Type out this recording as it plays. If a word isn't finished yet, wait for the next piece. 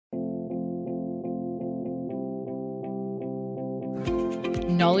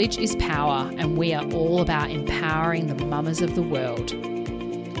Knowledge is power, and we are all about empowering the mamas of the world.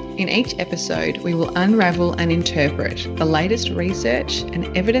 In each episode, we will unravel and interpret the latest research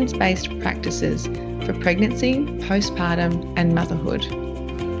and evidence-based practices for pregnancy, postpartum, and motherhood.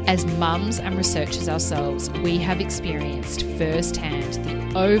 As mums and researchers ourselves, we have experienced firsthand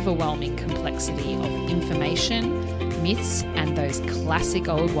the overwhelming complexity of information, myths, and those classic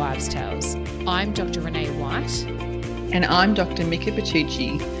old wives' tales. I'm Dr. Renee White. And I'm Dr. Nikki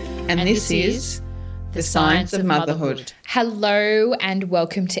Bertucci, and this is The Science of Motherhood. Hello and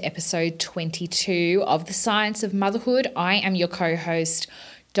welcome to episode 22 of The Science of Motherhood. I am your co-host,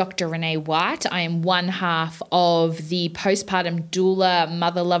 Dr. Renee White. I am one half of the postpartum doula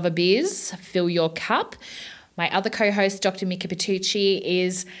mother lover biz, Fill Your Cup. My other co-host, Dr. Nikki Bertucci,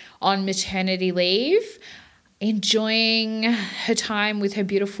 is on maternity leave, enjoying her time with her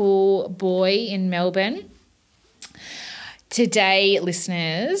beautiful boy in Melbourne. Today,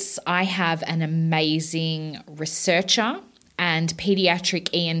 listeners, I have an amazing researcher and pediatric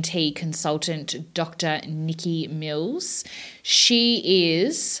ENT consultant, Dr. Nikki Mills. She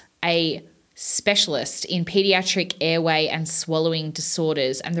is a specialist in pediatric airway and swallowing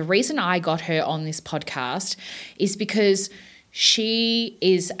disorders. And the reason I got her on this podcast is because she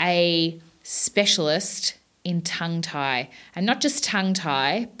is a specialist in tongue tie, and not just tongue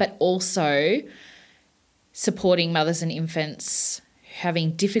tie, but also supporting mothers and infants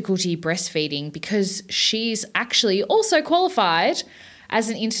having difficulty breastfeeding, because she's actually also qualified as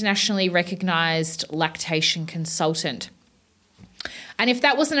an internationally recognised lactation consultant. And if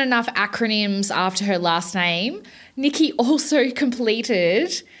that wasn't enough acronyms after her last name, Nikki also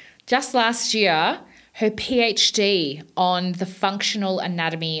completed just last year her PhD on the functional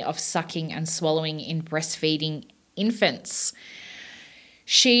anatomy of sucking and swallowing in breastfeeding infants.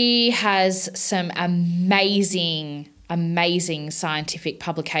 She has some amazing scientific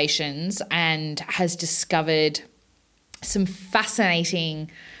publications and has discovered some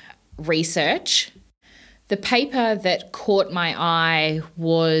fascinating research. The paper that caught my eye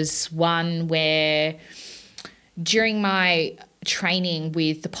was one where, during my training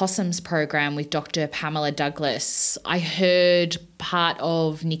with the Possums program with Dr. Pamela Douglas, I heard part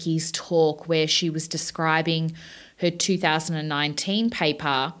of Nikki's talk where she was describing her 2019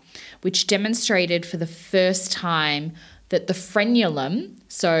 paper, which demonstrated for the first time that the frenulum,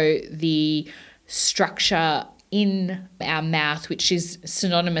 so the structure in our mouth, which is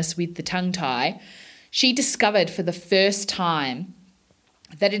synonymous with the tongue tie, she discovered for the first time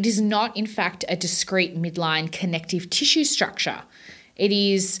that it is not, in fact, a discrete midline connective tissue structure. It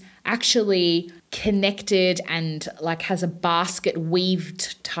is actually connected and has a basket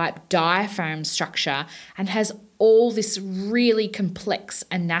weaved type diaphragm structure and has all this really complex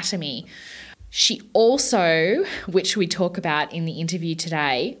anatomy. She also, which we talk about in the interview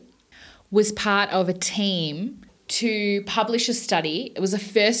today, was part of a team to publish a study. It was a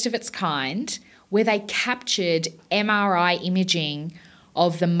first of its kind, where they captured MRI imaging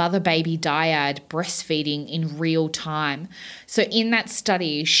of the mother-baby dyad breastfeeding in real time. So in that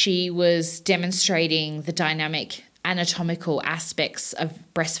study, she was demonstrating the dynamic anatomical aspects of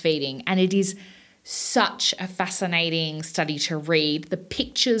breastfeeding, and it is such a fascinating study to read. The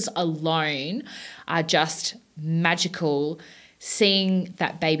pictures alone are just magical, seeing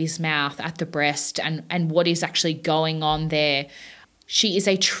that baby's mouth at the breast and what is actually going on there. She is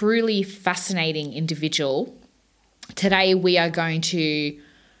a truly fascinating individual. Today we are going to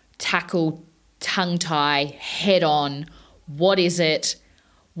tackle tongue tie head on. What is it?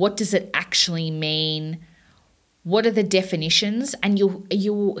 What does it actually mean? What are the definitions? And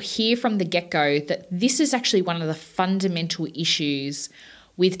you'll hear from the get-go that this is actually one of the fundamental issues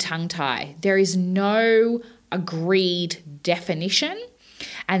with tongue tie. There is no agreed definition,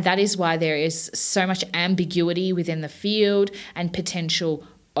 and that is why there is so much ambiguity within the field and potential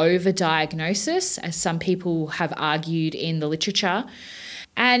overdiagnosis, as some people have argued in the literature.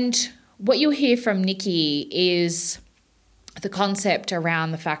 And what you'll hear from Nikki is the concept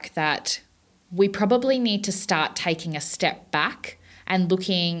around the fact that we probably need to start taking a step back and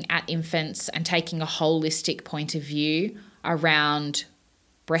looking at infants and taking a holistic point of view around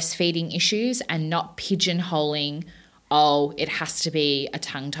breastfeeding issues, and not pigeonholing, it has to be a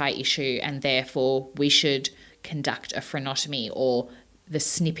tongue tie issue and therefore we should conduct a frenotomy or the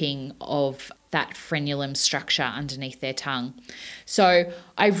snipping of that frenulum structure underneath their tongue. So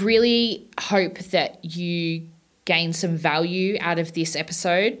I really hope that you gain some value out of this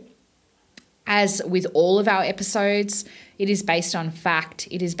episode. As with all of our episodes, it is based on fact.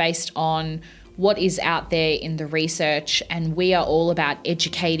 It is based on what is out there in the research, and we are all about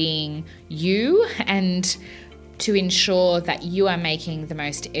educating you and to ensure that you are making the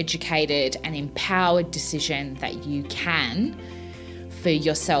most educated and empowered decision that you can for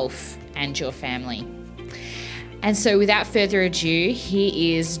yourself and your family. And so without further ado, here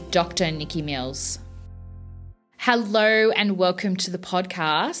is Dr. Nikki Mills. Hello and welcome to the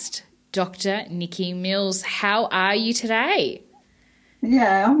podcast, Dr. Nikki Mills. How are you today?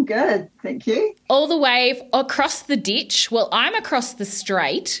 Yeah, I'm good. Thank you. All the way across the ditch. Well, I'm across the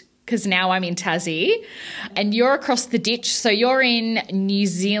strait because now I'm in Tassie and you're across the ditch. So you're in New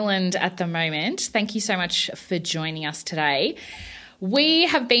Zealand at the moment. Thank you so much for joining us today. We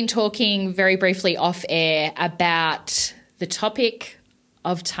have been talking very briefly off air about the topic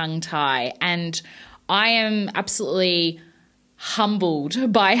of tongue tie, and I am absolutely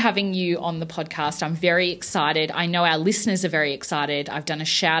humbled by having you on the podcast. I'm very excited. I know our listeners are very excited. I've done a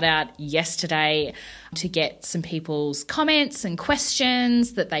shout out yesterday to get some people's comments and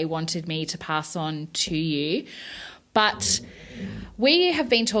questions that they wanted me to pass on to you. But we have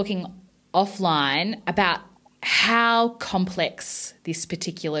been talking offline about how complex this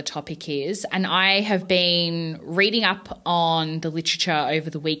particular topic is. And I have been reading up on the literature over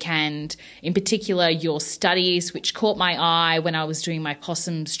the weekend, in particular your studies, which caught my eye when I was doing my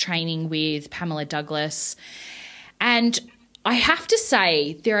possums training with Pamela Douglas. And I have to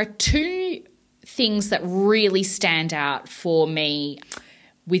say, there are two things that really stand out for me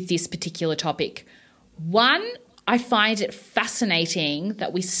with this particular topic. One, I find it fascinating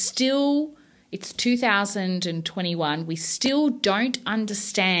that it's 2021. We still don't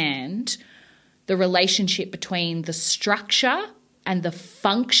understand the relationship between the structure and the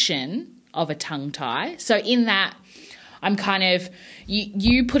function of a tongue tie. So in that, I'm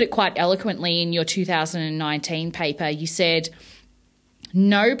you put it quite eloquently in your 2019 paper. You said,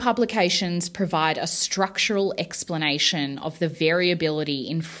 no publications provide a structural explanation of the variability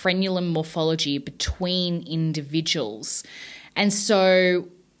in frenulum morphology between individuals. And so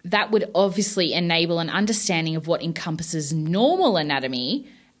that would obviously enable an understanding of what encompasses normal anatomy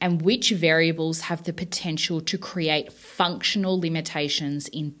and which variables have the potential to create functional limitations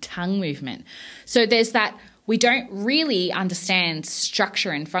in tongue movement. So there's that, we don't really understand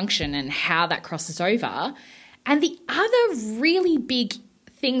structure and function and how that crosses over. And the other really big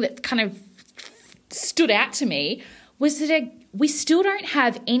thing that kind of stood out to me was that we still don't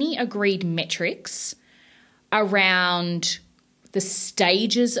have any agreed metrics around the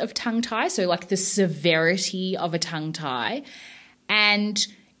stages of tongue tie, so like the severity of a tongue tie, and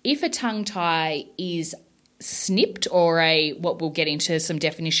if a tongue tie is snipped or what we'll get into some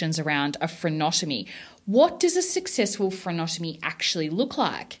definitions around, a frenotomy. What does a successful frenotomy actually look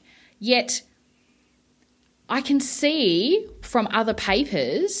like? Yet I can see from other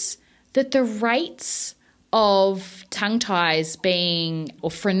papers that the rates of tongue ties or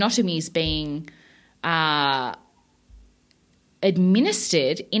frenotomies being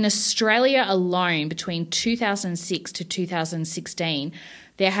administered in Australia alone between 2006 to 2016,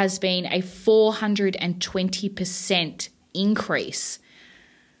 there has been a 420% increase.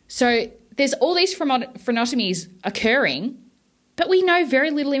 So there's all these frenotomies occurring, but we know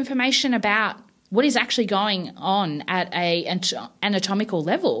very little information about what is actually going on at an anatomical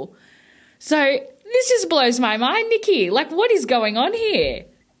level. So this just blows my mind, Nikki. Like, what is going on here?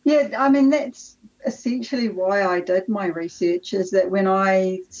 Yeah, I mean, that's essentially why I did my research, is that when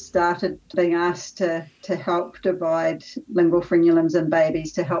I started being asked to help divide lingual frenulums in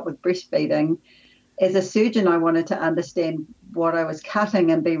babies to help with breastfeeding, as a surgeon I wanted to understand what I was cutting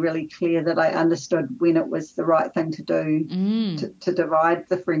and be really clear that I understood when it was the right thing to do to divide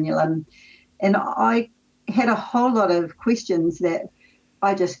the frenulum. And I had a whole lot of questions that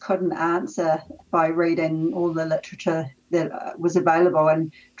I just couldn't answer by reading all the literature that was available.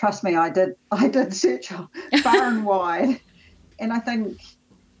 And trust me, I did search far and wide. And I think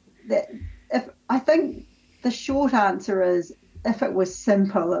the short answer is, if it was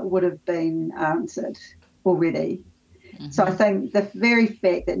simple, it would have been answered already. Mm-hmm. So I think the very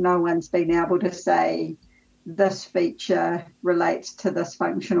fact that no one's been able to say this feature relates to this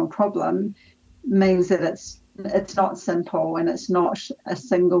functional problem means that it's not simple, and it's not a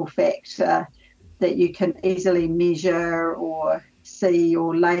single factor that you can easily measure or see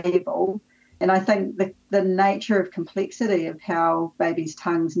or label. And I think the nature of complexity of how babies'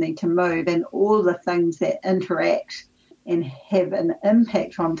 tongues need to move and all the things that interact and have an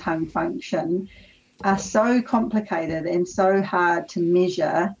impact on tongue function are so complicated and so hard to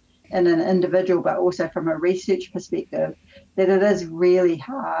measure in an individual, but also from a research perspective, that it is really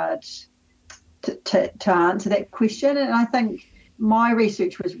hard to answer that question. And I think my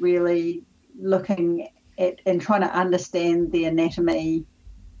research was really looking at and trying to understand the anatomy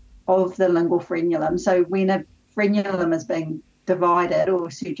of the lingual frenulum. So when a frenulum is being divided or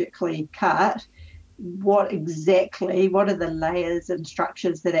surgically cut, what are the layers and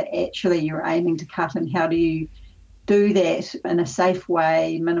structures that are actually you're aiming to cut, and how do you do that in a safe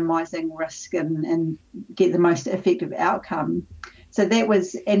way, minimising risk and get the most effective outcome. So that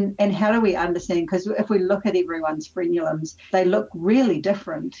was, and how do we understand, because if we look at everyone's frenulums, they look really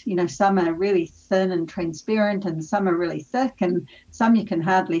different. Some are really thin and transparent, and some are really thick, and some you can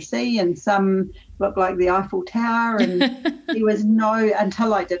hardly see, and some look like the Eiffel Tower. And there was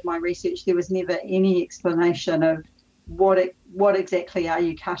until I did my research, there was never any explanation of what exactly are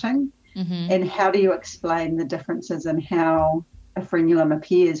you cutting, and how do you explain the differences in how a frenulum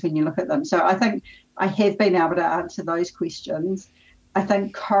appears when you look at them. So I think I have been able to answer those questions. I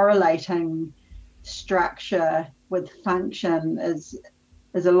think correlating structure with function is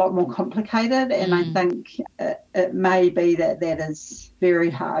a lot more complicated, and I think it may be that is very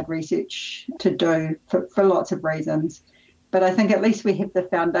hard research to do for lots of reasons. But I think at least we have the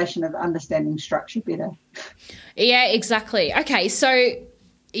foundation of understanding structure better. Yeah, exactly. Okay, so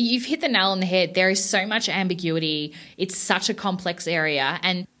you've hit the nail on the head. There is so much ambiguity. It's such a complex area,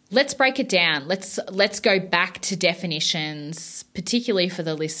 and let's break it down. Let's go back to definitions, particularly for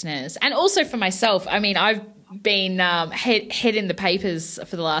the listeners and also for myself. I mean, I've been head in the papers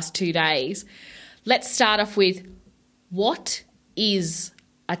for the last 2 days. Let's start off with, what is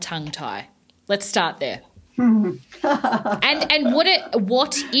a tongue tie? Let's start there. and what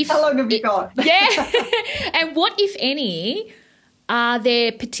if? How long have you got? Yeah, and what, if any, are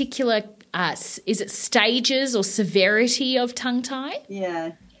there particular? Is it stages or severity of tongue tie?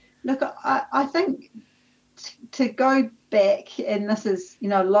 Yeah. Look, I think to go back, and this is,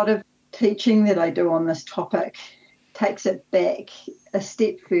 a lot of teaching that I do on this topic takes it back a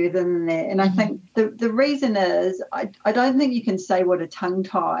step further than that. And I think the reason is I don't think you can say what a tongue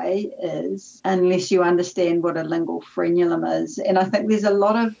tie is unless you understand what a lingual frenulum is. And I think there's a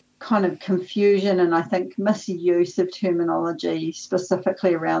lot of kind of confusion and I think misuse of terminology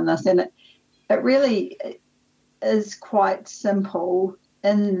specifically around this. And it really is quite simple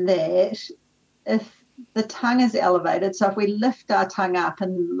in that if the tongue is elevated, so if we lift our tongue up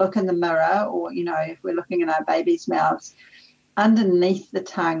and look in the mirror, or, if we're looking in our baby's mouths, underneath the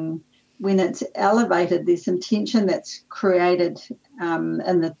tongue, when it's elevated, there's some tension that's created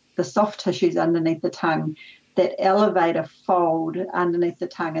in the soft tissues underneath the tongue that elevate a fold underneath the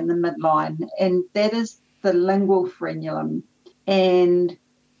tongue in the midline, and that is the lingual frenulum. And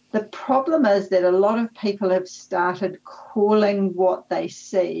the problem is that a lot of people have started calling what they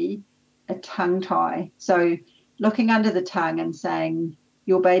see a tongue tie. So looking under the tongue and saying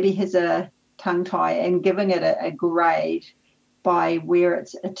your baby has a tongue tie and giving it a grade by where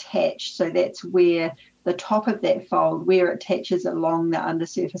it's attached. So that's where the top of that fold, where it attaches along the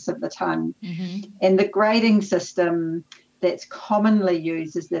undersurface of the tongue. And the grading system that's commonly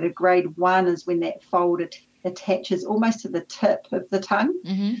used is that a grade 1 is when that fold attaches almost to the tip of the tongue.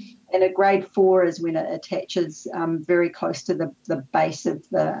 And a grade 4 is when it attaches very close to the base of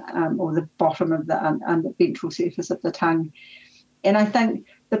the or the bottom of the ventral surface of the tongue. And I think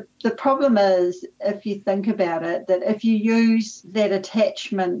the problem is, if you think about it, that if you use that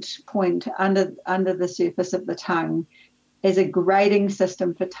attachment point under the surface of the tongue as a grading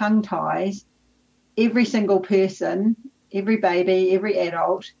system for tongue ties, every single person, every baby, every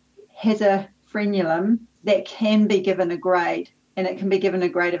adult has a frenulum that can be given a grade, and it can be given a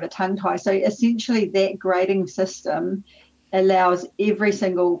grade of a tongue tie. So essentially that grading system allows every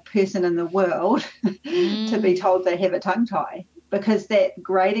single person in the world to be told they have a tongue tie, because that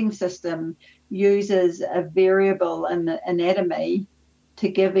grading system uses a variable in the anatomy to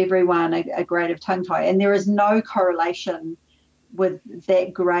give everyone a grade of tongue tie. And there is no correlation with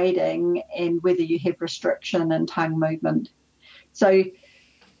that grading and whether you have restriction in tongue movement. So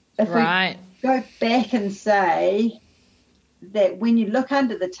if we go back and say that when you look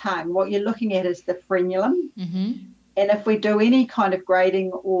under the tongue, what you're looking at is the frenulum. And if we do any kind of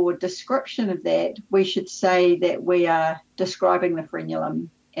grading or description of that, we should say that we are describing the frenulum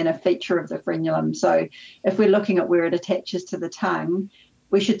and a feature of the frenulum. So if we're looking at where it attaches to the tongue,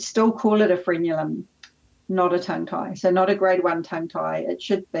 we should still call it a frenulum, not a tongue tie. So not a grade 1 tongue tie. It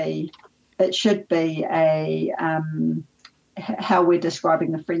should be a how we're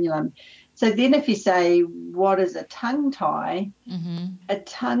describing the frenulum. So then if you say, what is a tongue tie? A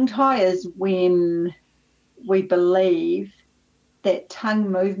tongue tie is when we believe that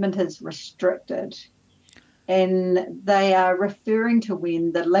tongue movement is restricted. And they are referring to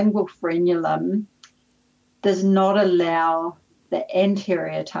when the lingual frenulum does not allow the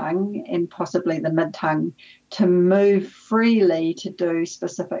anterior tongue and possibly the mid-tongue to move freely to do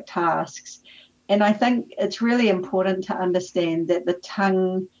specific tasks. And I think it's really important to understand that the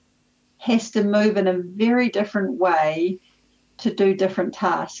tongue has to move in a very different way to do different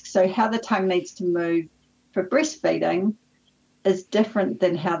tasks. So how the tongue needs to move for breastfeeding is different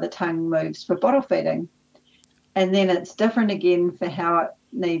than how the tongue moves for bottle feeding. And then it's different again for how it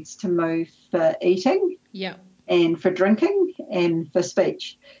needs to move for eating and for drinking and for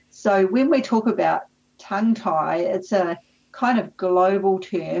speech. So when we talk about tongue tie, it's a kind of global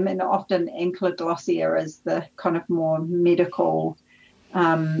term, and often ankyloglossia is the kind of more medical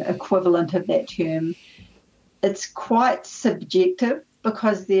equivalent of that term. It's quite subjective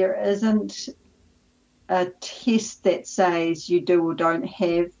because there isn't a test that says you do or don't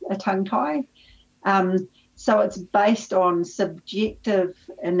have a tongue tie. So it's based on subjective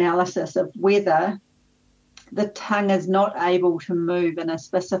analysis of whether the tongue is not able to move in a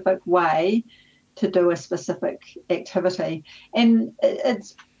specific way to do a specific activity. And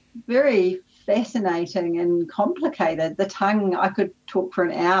it's very fascinating and complicated. The tongue, I could talk for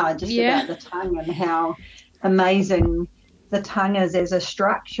an hour just about the tongue and how amazing the tongue is as a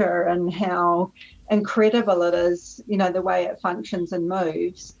structure and how incredible it is, you know, the way it functions and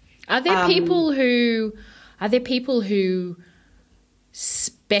moves. Are there people who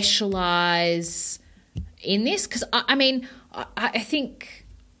specialize in this? Because I mean, I think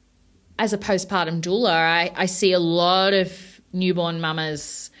as a postpartum doula, I see a lot of newborn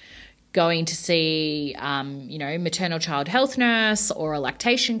mamas going to see, maternal child health nurse or a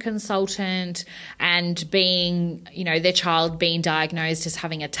lactation consultant, and being, their child being diagnosed as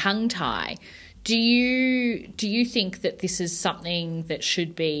having a tongue tie. Do you think that this is something that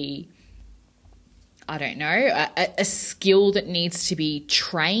should be, I don't know, a skill that needs to be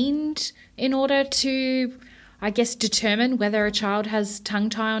trained in order to, I guess, determine whether a child has tongue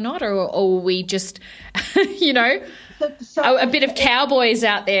tie or not, or we just, a bit of cowboys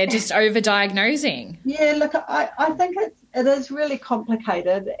out there just over-diagnosing? Yeah, look, I think it is really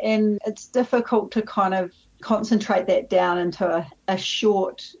complicated, and it's difficult to kind of concentrate that down into a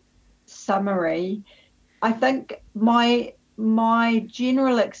short summary. I think my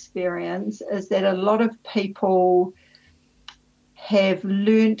general experience is that a lot of people have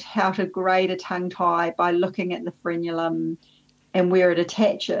learnt how to grade a tongue tie by looking at the frenulum and where it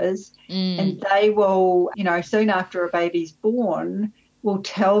attaches, and they will, soon after a baby's born, will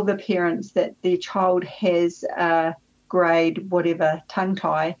tell the parents that their child has a grade whatever tongue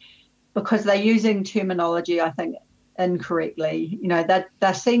tie, because they're using terminology, I think, incorrectly.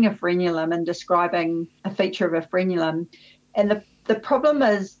 They're seeing a frenulum and describing a feature of a frenulum, and the problem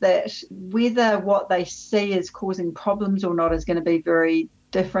is that whether what they see is causing problems or not is going to be very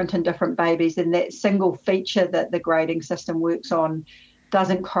different in different babies, and that single feature that the grading system works on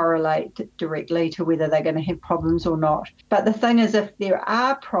doesn't correlate directly to whether they're going to have problems or not. But the thing is, if there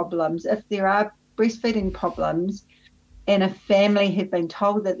are problems, if there are breastfeeding problems, and a family have been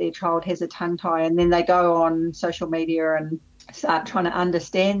told that their child has a tongue tie, and then they go on social media and start trying to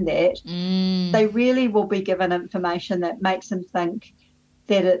understand that, they really will be given information that makes them think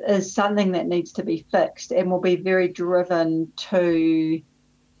that it is something that needs to be fixed, and will be very driven to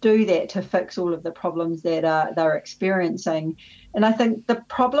do that to fix all of the problems that they're experiencing. And I think the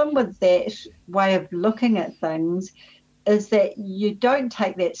problem with that way of looking at things is that you don't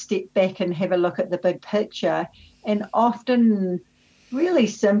take that step back and have a look at the big picture, and often really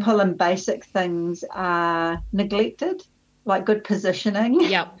simple and basic things are neglected, like good positioning.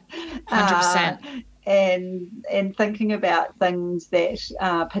 Yep, 100%. And thinking about things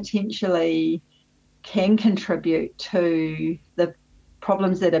that potentially can contribute to the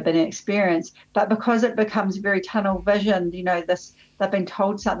problems that have been experienced. But because it becomes very tunnel visioned, they've been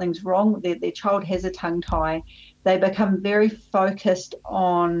told something's wrong, their child has a tongue tie, they become very focused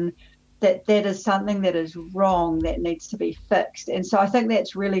on that is something that is wrong that needs to be fixed. And so I think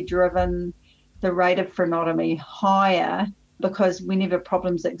that's really driven the rate of frenotomy higher, because whenever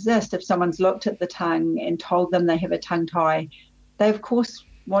problems exist, if someone's looked at the tongue and told them they have a tongue tie, they of course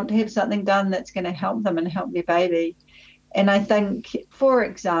want to have something done that's going to help them and help their baby. And I think, for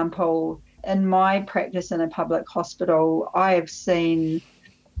example, in my practice in a public hospital, I have seen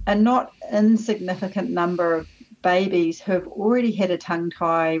a not insignificant number of babies who have already had a tongue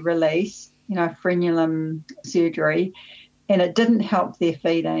tie release, frenulum surgery, and it didn't help their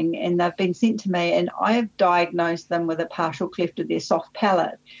feeding, and they've been sent to me, and I have diagnosed them with a partial cleft of their soft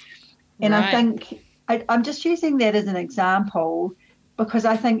palate. And right. I think I'm just using that as an example, because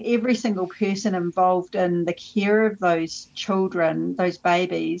I think every single person involved in the care of those children, those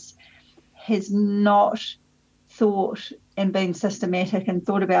babies, has not thought and been systematic and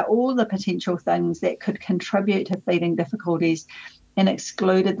thought about all the potential things that could contribute to feeding difficulties. and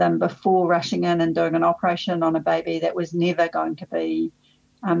excluded them before rushing in and doing an operation on a baby that was never going to be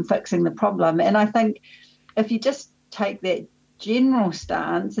fixing the problem. And I think if you just take that general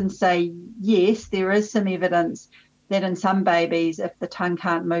stance and say, yes, there is some evidence that in some babies, if the tongue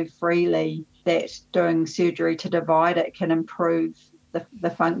can't move freely, that doing surgery to divide it can improve the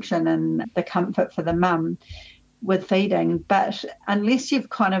function and the comfort for the mum with feeding. But unless you've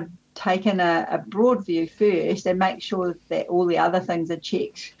kind of taken a broad view first and make sure that all the other things are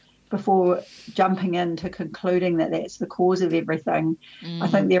checked before jumping into concluding that that's the cause of everything, I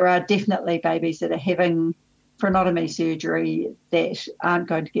think there are definitely babies that are having frenotomy surgery that aren't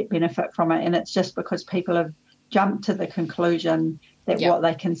going to get benefit from it, and it's just because people have jumped to the conclusion that what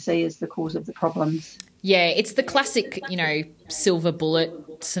they can see is the cause of the problems. Yeah, it's the classic, silver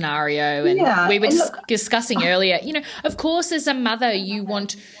bullet scenario. And we were discussing earlier, of course, as a mother, you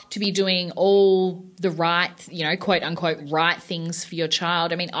want to be doing all the right, quote unquote, right things for your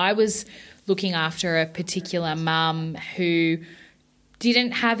child. I mean, I was looking after a particular mum who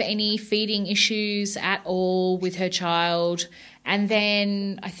didn't have any feeding issues at all with her child. And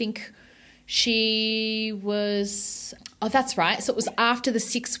then I think she was, that's right. So it was after the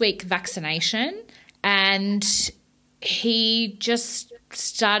 6-week vaccination, and he just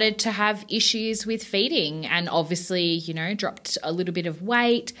started to have issues with feeding and obviously, dropped a little bit of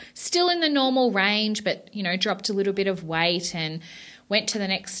weight, still in the normal range, but, dropped a little bit of weight, and went to the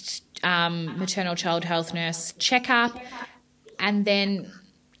next maternal child health nurse checkup. And then,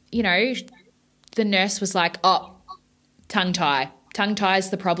 the nurse was like, oh, tongue tie. Tongue tie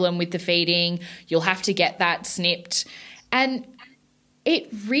is the problem with the feeding. You'll have to get that snipped. And it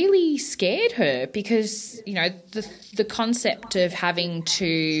really scared her because, the concept of having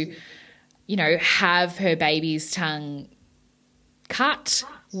to, have her baby's tongue cut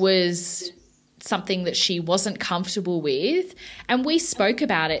was something that she wasn't comfortable with. And we spoke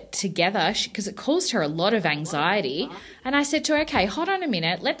about it together because it caused her a lot of anxiety. And I said to her, okay, hold on a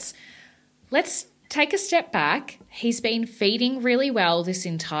minute. Let's take a step back. He's been feeding really well this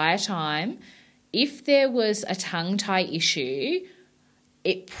entire time. If there was a tongue tie issue,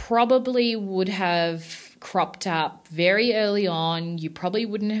 it probably would have cropped up very early on. You probably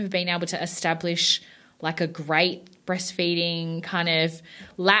wouldn't have been able to establish like a great breastfeeding kind of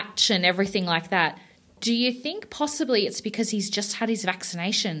latch and everything like that. Do you think possibly it's because he's just had his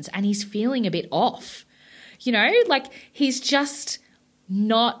vaccinations and he's feeling a bit off? He's just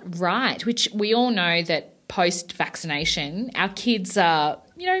not right, which we all know that post-vaccination our kids are,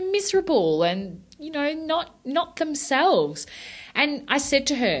 miserable and, not themselves. And I said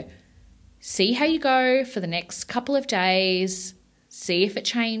to her, see how you go for the next couple of days, see if it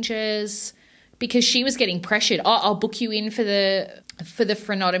changes, because she was getting pressured. Oh, I'll book you in for the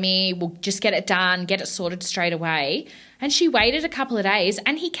frenotomy. We'll just get it done, get it sorted straight away. And she waited a couple of days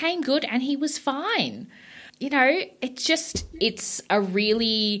and he came good and he was fine. It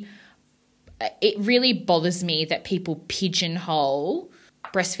really bothers me that people pigeonhole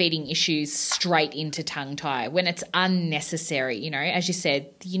breastfeeding issues straight into tongue tie when it's unnecessary. As you said,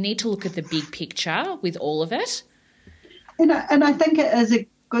 you need to look at the big picture with all of it. And I think it is a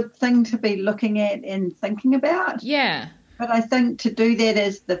good thing to be looking at and thinking about. Yeah. But I think to do that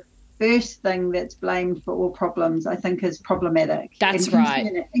as the first thing that's blamed for all problems, I think is problematic. That's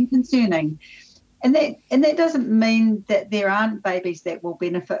right. And concerning. And that doesn't mean that there aren't babies that will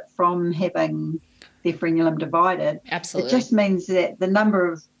benefit from having their frenulum divided. Absolutely. It just means that the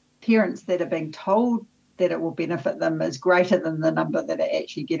number of parents that are being told that it will benefit them is greater than the number that are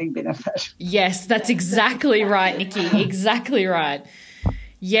actually getting benefit. Yes, that's exactly right, Nikki. Exactly right.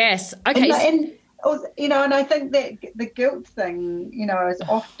 Yes. Okay. And I think that the guilt thing, is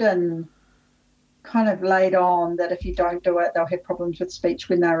often kind of laid on that if you don't do it, they'll have problems with speech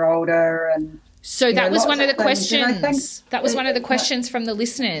when they're older. And so that was one of the questions. That was one of the questions from the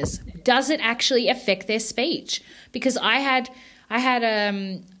listeners. Does it actually affect their speech? Because I had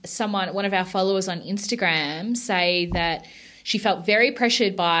one of our followers on Instagram say that she felt very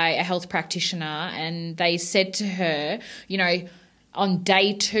pressured by a health practitioner, and they said to her, on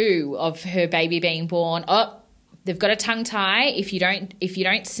day 2 of her baby being born, they've got a tongue tie. If you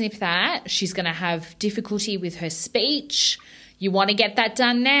don't snip that, she's going to have difficulty with her speech. You want to get that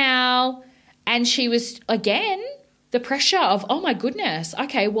done now. And she was, again, the pressure of, oh my goodness,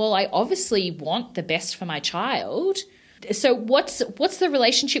 okay, well, I obviously want the best for my child. So what's the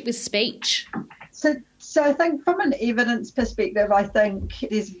relationship with speech? So I think from an evidence perspective, I think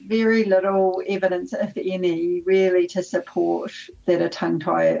there's very little evidence, if any, really to support that a tongue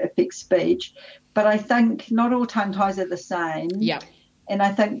tie affects speech. But I think not all tongue ties are the same. Yeah. And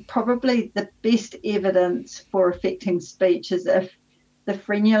I think probably the best evidence for affecting speech is if the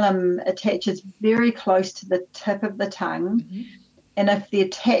frenulum attaches very close to the tip of the tongue. Mm-hmm. And if the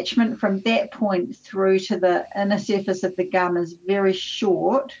attachment from that point through to the inner surface of the gum is very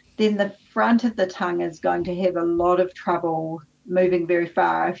short, then the front of the tongue is going to have a lot of trouble moving very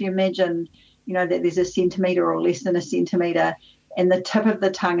far. If you imagine, that there's a centimetre or less than a centimetre, and the tip of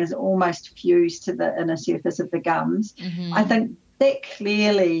the tongue is almost fused to the inner surface of the gums, Mm-hmm. I think that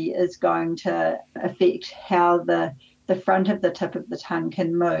clearly is going to affect how the front of the tip of the tongue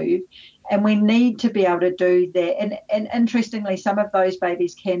can move. And we need to be able to do that. And interestingly, some of those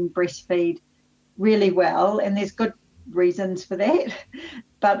babies can breastfeed really well, and there's good reasons for that.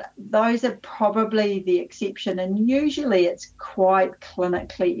 But those are probably the exception. And usually it's quite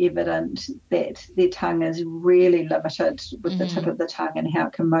clinically evident that their tongue is really limited with the tip of the tongue and how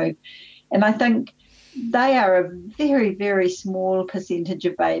it can move. And I think they are a very, very small percentage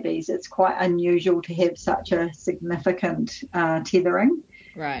of babies. It's quite unusual to have such a significant tethering.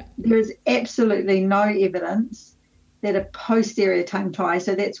 Right. There is absolutely no evidence that a posterior tongue tie,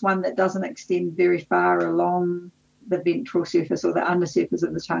 so that's one that doesn't extend very far along the ventral surface or the undersurface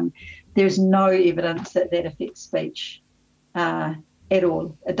of the tongue, there's no evidence that affects speech at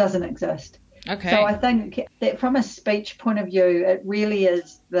all. It doesn't exist. Okay. So I think that from a speech point of view, it really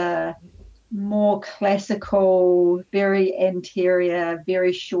is the more classical, very anterior,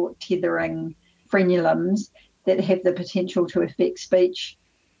 very short tethering frenulums that have the potential to affect speech,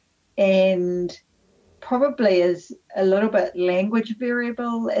 and probably is a little bit language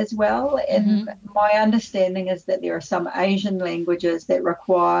variable as well. And my understanding is that there are some Asian languages that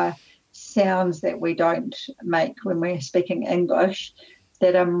require sounds that we don't make when we're speaking English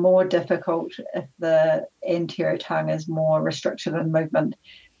that are more difficult if the anterior tongue is more restricted in movement.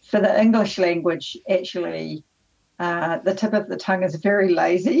 For the English language, actually, the tip of the tongue is very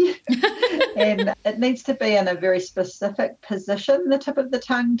lazy and it needs to be in a very specific position, the tip of the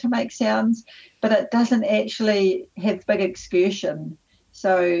tongue, to make sounds, but it doesn't actually have big excursion.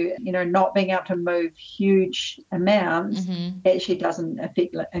 So, not being able to move huge amounts actually doesn't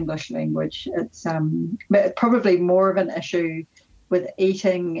affect English language. It's probably more of an issue with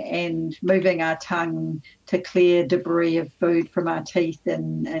eating and moving our tongue to clear debris of food from our teeth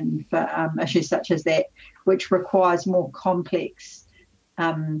and for issues such as that, which requires more complex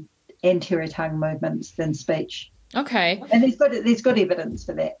anterior tongue movements than speech. Okay. And there's good evidence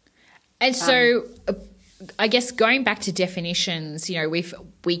for that. And so I guess going back to definitions,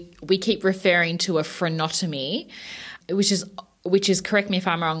 we keep referring to a frenotomy, which is, correct me if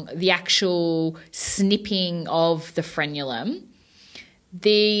I'm wrong, the actual snipping of the frenulum.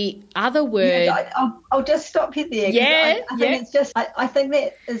 The other word... Yeah, I'll just stop you there. I think it's just... I think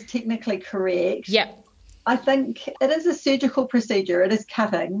that is technically correct. Yeah. I think it is a surgical procedure. It is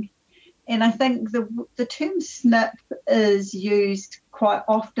cutting. And I think the term snip is used quite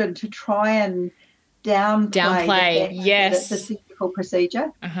often to try and downplay yes, the surgical procedure.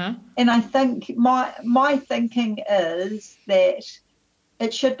 Uh-huh. And I think my thinking is that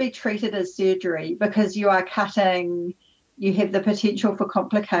it should be treated as surgery because you are cutting... You have the potential for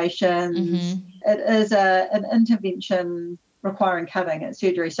complications. It is an intervention requiring cutting at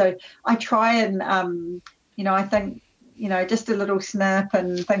surgery. So I try and, I think, just a little snip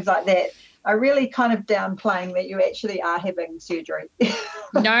and things like that are really kind of downplaying that you actually are having surgery.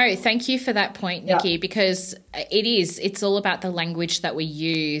 No, thank you for that point, Nikki, because it's all about the language that we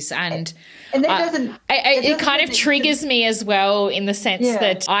use. And that doesn't... It kind of triggers me as well in the sense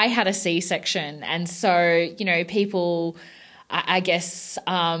that I had a C-section. And so, people, I guess,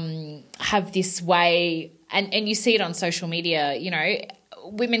 have this way, and you see it on social media,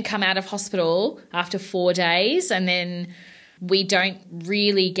 women come out of hospital after 4 days and then we don't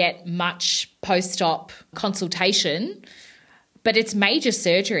really get much post-op consultation, but it's major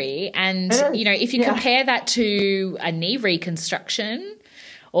surgery. And, if you compare that to a knee reconstruction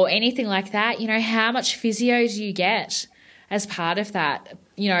or anything like that, how much physio do you get as part of that,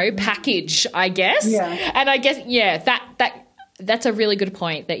 package, I guess? Yeah. And I guess, that's a really good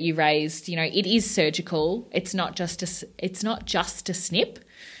point that you raised. It is surgical. It's not just a snip.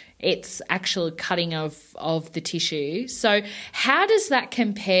 It's actual cutting of the tissue. So how does that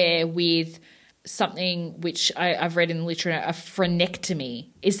compare with something which I've read in the literature, a frenectomy?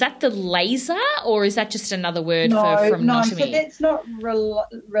 Is that the laser or is that just another word for frenotomy? No, so that's not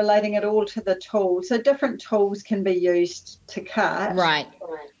relating at all to the tool. So different tools can be used to cut. Right.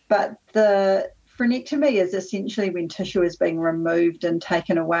 But the frenectomy is essentially when tissue is being removed and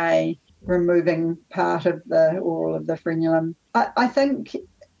taken away, removing part of the all of the frenulum. I think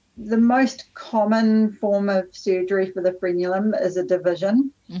the most common form of surgery for the frenulum is a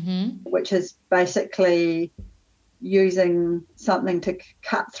division, which is basically using something to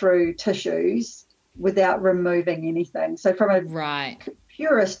cut through tissues without removing anything. So from a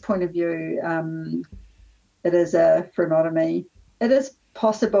purist point of view, it is a frenotomy. It is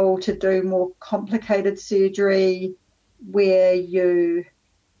possible to do more complicated surgery where you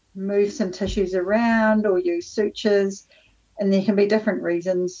move some tissues around or use sutures, and there can be different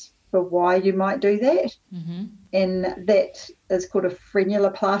reasons for why you might do that. Mm-hmm. And that is called a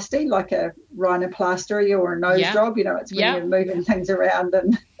frenuloplasty, like a rhinoplasty or a nose job. You know, it's when you're moving things around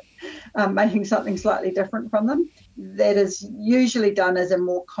and making something slightly different from them. That is usually done as a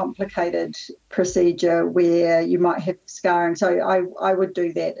more complicated procedure where you might have scarring. So I would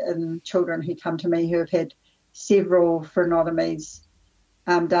do that in children who come to me who have had several frenotomies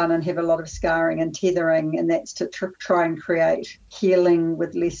done and have a lot of scarring and tethering, and that's to try and create healing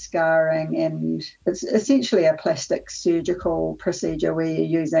with less scarring. And it's essentially a plastic surgical procedure where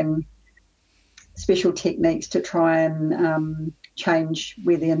you're using special techniques to try and change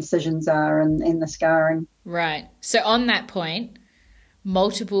where the incisions are and the scarring. Right. So on that point,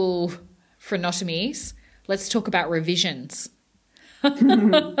 multiple frenotomies, let's talk about revisions.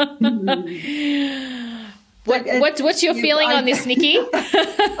 What's your feeling on this, Nikki?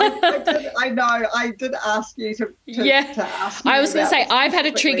 I did ask you to ask me. I was going to say, I've had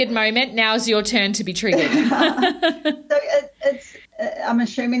a triggered moment. Now's your turn to be triggered. So I'm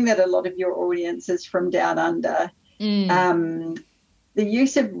assuming that a lot of your audience is from down under. The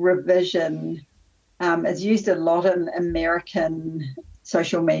use of revision is used a lot in American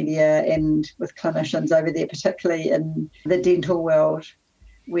social media and with clinicians over there, particularly in the dental world,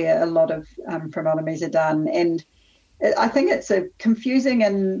 where a lot of frenotomies are done. And I think it's a confusing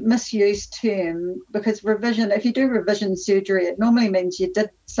and misused term, because revision, if you do revision surgery, it normally means you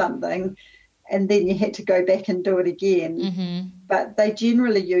did something and then you had to go back and do it again. Mm-hmm. But they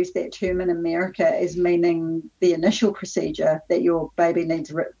generally use that term in America as meaning the initial procedure that your baby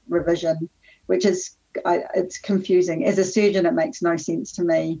needs revision, which is it's confusing. As a surgeon, it makes no sense to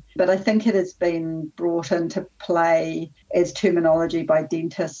me, but I think it has been brought into play as terminology by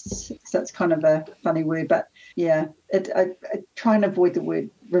dentists, so it's kind of a funny word. But yeah, I try and avoid the word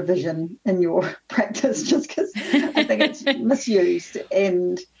revision in your practice just because I think it's misused.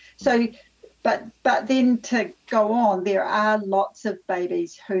 And so but then to go on, there are lots of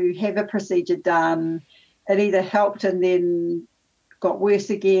babies who have a procedure done, it either helped and then got worse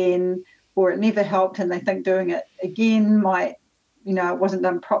again, or it never helped and they think doing it again might, it wasn't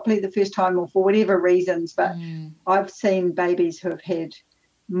done properly the first time or for whatever reasons. But I've seen babies who have had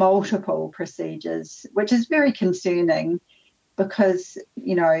multiple procedures, which is very concerning because,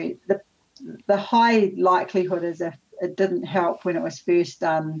 the high likelihood is if it didn't help when it was first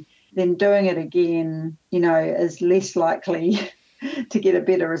done, then doing it again, is less likely to get a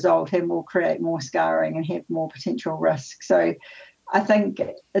better result and will create more scarring and have more potential risk. So I think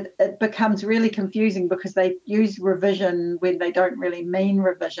it becomes really confusing because they use revision when they don't really mean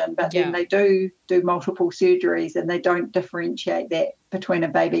revision, but then they do multiple surgeries and they don't differentiate that between a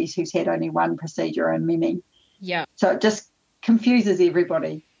baby who's had only one procedure and many. Yeah. So it just confuses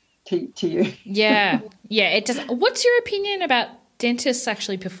everybody to you. Yeah, it does. What's your opinion about dentists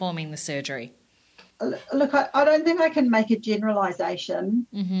actually performing the surgery? Look, I don't think I can make a generalisation.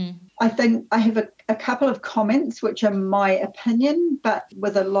 Mm-hmm. I think I have a couple of comments which are my opinion, but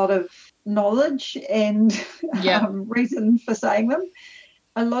with a lot of knowledge and reason for saying them.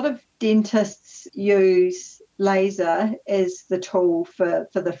 A lot of dentists use laser as the tool for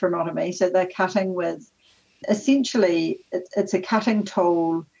the frenotomy. So they're cutting with, essentially, it's a cutting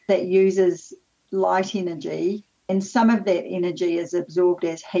tool that uses light energy, and some of that energy is absorbed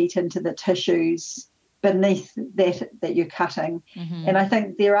as heat into the tissues beneath that you're cutting. Mm-hmm. And I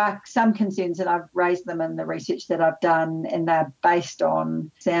think there are some concerns, and I've raised them in the research that I've done, and they're based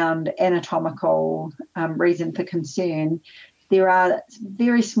on sound anatomical reason for concern. There are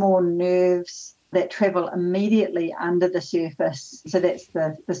very small nerves that travel immediately under the surface. So that's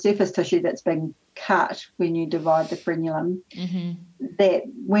the surface tissue that's been cut when you divide the frenulum. Mm-hmm. That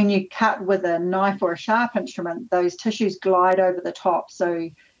when you cut with a knife or a sharp instrument, those tissues glide over the top. So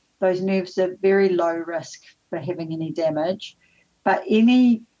those nerves are very low risk for having any damage. But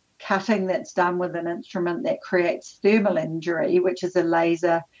any cutting that's done with an instrument that creates thermal injury, which is a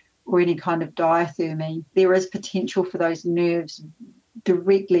laser or any kind of diathermy, there is potential for those nerves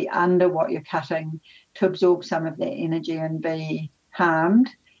directly under what you're cutting to absorb some of that energy and be harmed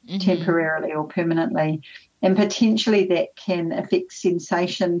temporarily or permanently. And potentially that can affect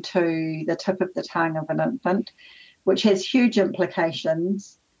sensation to the tip of the tongue of an infant, which has huge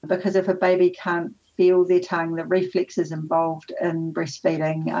implications, because if a baby can't feel their tongue, the reflexes involved in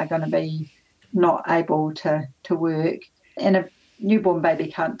breastfeeding are going to be not able to work. And a newborn baby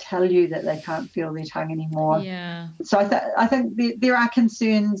can't tell you that they can't feel their tongue anymore. Yeah. So I think there are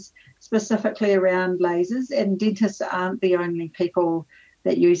concerns specifically around lasers, and dentists aren't the only people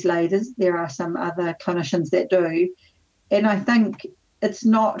that use lasers. There are some other clinicians that do. And I think it's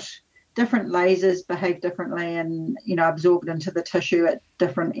not, different lasers behave differently and, absorbed into the tissue at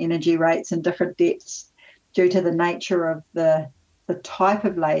different energy rates and different depths due to the nature of the type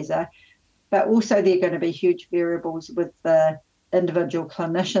of laser. But also there are going to be huge variables with the individual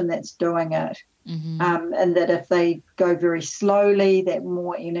clinician that's doing it. Mm-hmm. And that if they go very slowly, that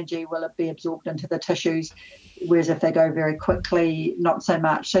more energy will be absorbed into the tissues, whereas if they go very quickly, not so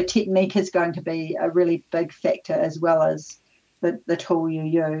much. So technique is going to be a really big factor, as well as the tool you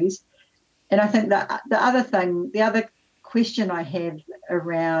use. And I think that the other question I have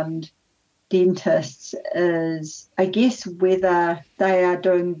around dentists is, I guess, whether they are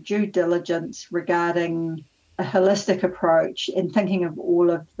doing due diligence regarding a holistic approach and thinking of all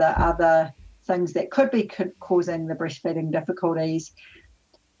of the other things that could be causing the breastfeeding difficulties,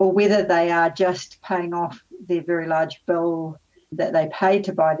 or whether they are just paying off their very large bill that they pay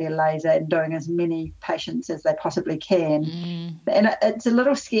to buy their laser and doing as many patients as they possibly can. And it's a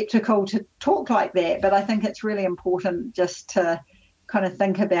little sceptical to talk like that, but I think it's really important just to kind of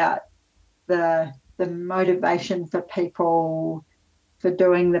think about the motivation for people for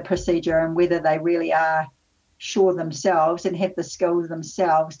doing the procedure, and whether they really are sure themselves and have the skills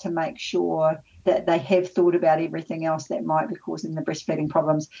themselves to make sure that they have thought about everything else that might be causing the breastfeeding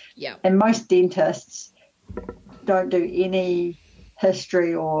problems. Yeah. And most dentists don't do any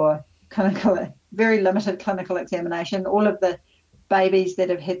history or very limited clinical examination. All of the babies that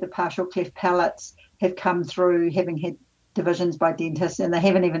have had the partial cleft palates have come through having had divisions by dentists, and they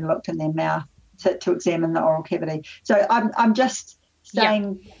haven't even looked in their mouth to examine the oral cavity. So I'm just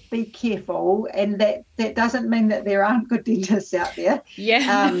saying, be careful, and that doesn't mean that there aren't good dentists out there.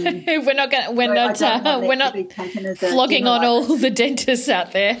 Yeah, we're not flogging on all the dentists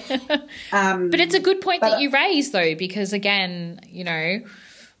out there. But it's a good point that you raise, though, because again,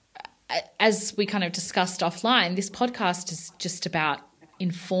 as we kind of discussed offline, this podcast is just about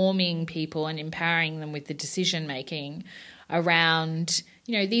informing people and empowering them with the decision making around,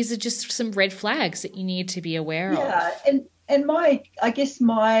 these are just some red flags that you need to be aware of. Yeah, and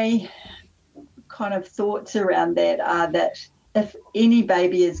my kind of thoughts around that are that if any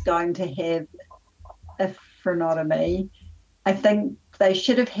baby is going to have a frenotomy, I think they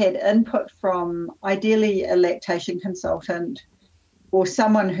should have had input from ideally a lactation consultant or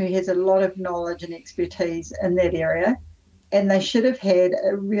someone who has a lot of knowledge and expertise in that area, and they should have had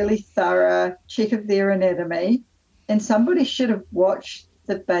a really thorough check of their anatomy, and somebody should have watched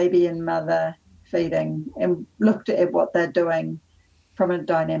the baby and mother feeding and looked at what they're doing from a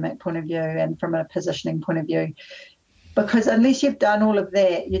dynamic point of view and from a positioning point of view. Because unless you've done all of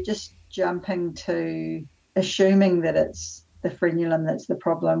that, you're just jumping to assuming that it's the frenulum that's the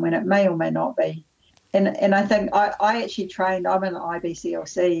problem when it may or may not be. And I think I actually trained, I'm an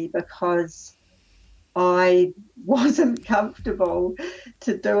IBCLC because I wasn't comfortable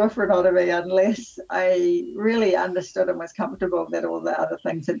to do a frenotomy unless I really understood and was comfortable that all the other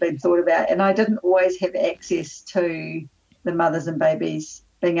things had been thought about. And I didn't always have access to the mothers and babies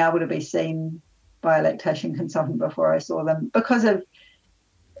being able to be seen by a lactation consultant before I saw them because of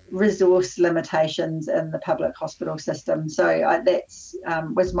resource limitations in the public hospital system. So that's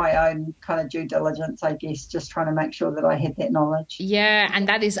was my own kind of due diligence, I guess, just trying to make sure that I had that knowledge. Yeah, and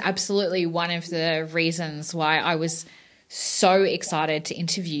that is absolutely one of the reasons why I was so excited to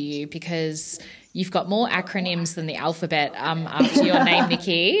interview you, because you've got more acronyms than the alphabet after your name,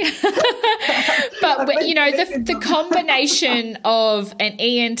 Nikki. But the combination of an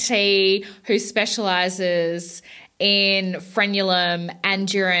ENT who specialises in frenulum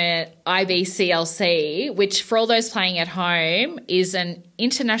and you're an IBCLC, which for all those playing at home is an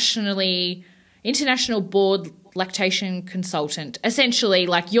international board lactation consultant. Essentially,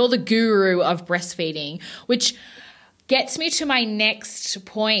 like, you're the guru of breastfeeding, which gets me to my next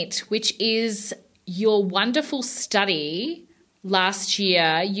point, which is your wonderful study last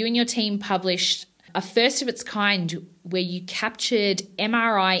year. You and your team published a first of its kind where you captured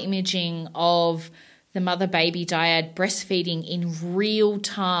MRI imaging of the mother-baby dyad breastfeeding in real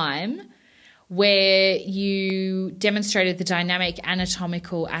time, where you demonstrated the dynamic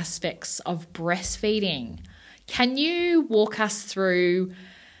anatomical aspects of breastfeeding. Can you walk us through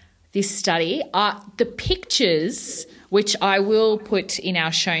this study? The pictures, which I will put in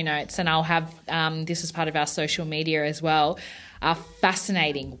our show notes, and I'll have this as part of our social media as well, are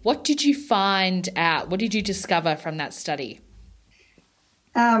fascinating. What did you find out? What did you discover from that study?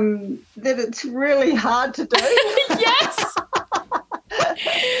 That it's really hard to do. Yes.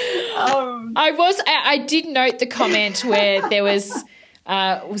 I did note the comment where there was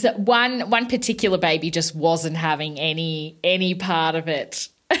it one particular baby just wasn't having any part of it.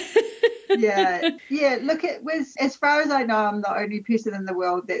 Yeah. Look, it was, as far as I know, I'm the only person in the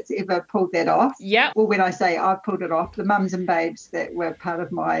world that's ever pulled that off. Yeah. Well, when I say I've pulled it off, the mums and babes that were part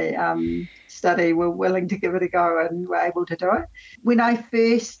of my study were willing to give it a go and were able to do it. When I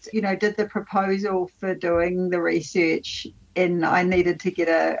first, did the proposal for doing the research, and I needed to get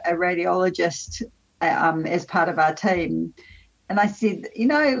a radiologist as part of our team, and I said,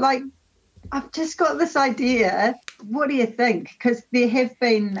 I've just got this idea. What do you think? Because there have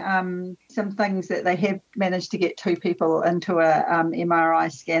been some things that they have managed to get two people into a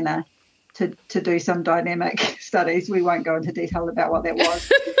MRI scanner to do some dynamic studies. We won't go into detail about what that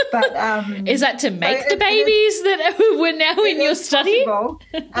was. But is that to make the babies that were now in your study?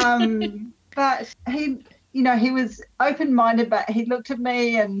 But he was open-minded, but he looked at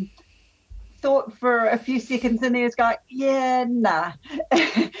me and thought for a few seconds, and he was going, yeah, nah.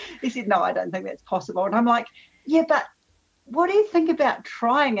 He said, no, I don't think that's possible. And I'm like, yeah, but what do you think about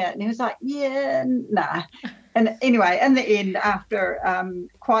trying it? And he was like, yeah, nah. And anyway, in the end, after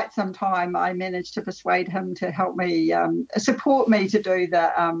quite some time, I managed to persuade him to help me, support me to do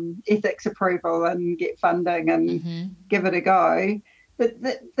the ethics approval and get funding and give it a go. But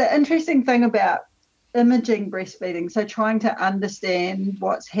the interesting thing about imaging breastfeeding, so trying to understand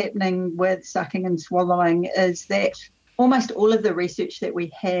what's happening with sucking and swallowing, is that almost all of the research that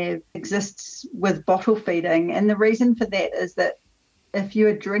we have exists with bottle feeding. And the reason for that is that if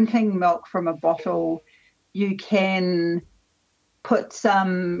you're drinking milk from a bottle, you can put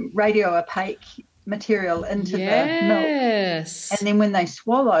some radio-opaque material into the milk. And then when they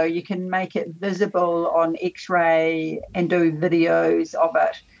swallow, you can make it visible on X-ray and do videos of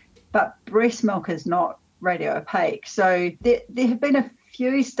it. But breast milk is not radio opaque. So there have been a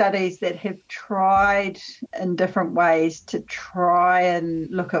few studies that have tried in different ways to try and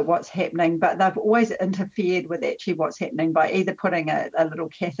look at what's happening, but they've always interfered with actually what's happening by either putting a little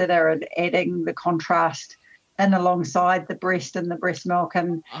catheter and adding the contrast in alongside the breast and the breast milk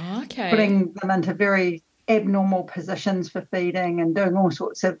and putting them into very abnormal positions for feeding and doing all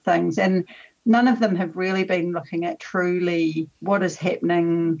sorts of things. And none of them have really been looking at truly what is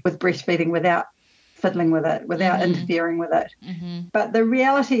happening with breastfeeding without fiddling with it, without interfering with it. But the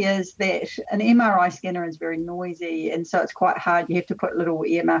reality is that an MRI scanner is very noisy, and so it's quite hard. You have to put little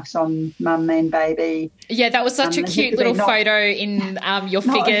earmuffs on mum and baby. Yeah, that was such a cute little photo in your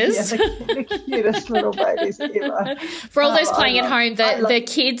figures. The cutest little babies ever. For all those playing at home, the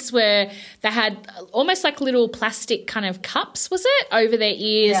kids they had almost like little plastic kind of cups, was it, over their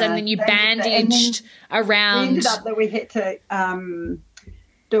ears, and then you bandaged around. We ended up that we had to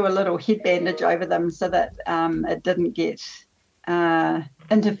do a little head bandage over them so that it didn't get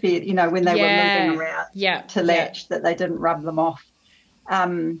interfered, when they were moving around to latch, that they didn't rub them off.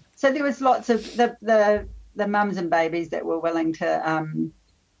 So there was lots of the mums and babies that were willing to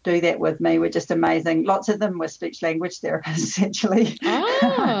do that with me were just amazing. Lots of them were speech language therapists actually,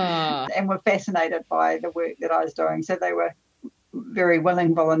 and were fascinated by the work that I was doing. So they were very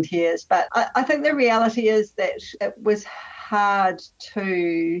willing volunteers. But I think the reality is that it was hard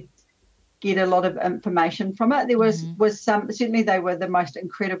to get a lot of information from it. There was some, certainly they were the most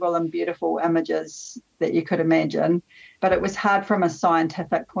incredible and beautiful images that you could imagine, but it was hard from a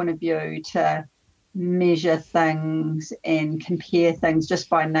scientific point of view to measure things and compare things just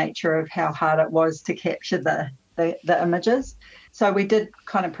by nature of how hard it was to capture the images. So we did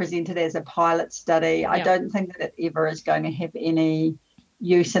kind of present it as a pilot study. I don't think that it ever is going to have any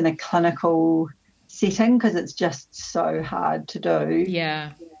use in a clinical setting because it's just so hard to do.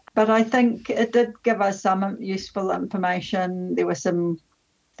 Yeah. But I think it did give us some useful information. There were some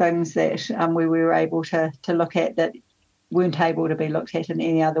things that we were able to look at that weren't able to be looked at in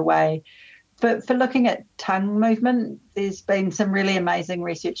any other way. For looking at tongue movement, there's been some really amazing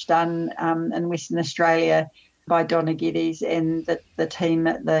research done in Western Australia by Donna Geddes and the team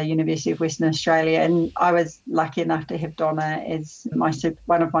at the University of Western Australia. And I was lucky enough to have Donna as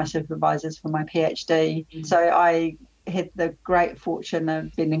one of my supervisors for my PhD. So I had the great fortune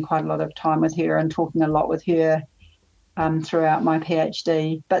of spending quite a lot of time with her and talking a lot with her throughout my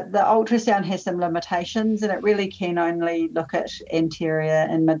PhD. But the ultrasound has some limitations and it really can only look at anterior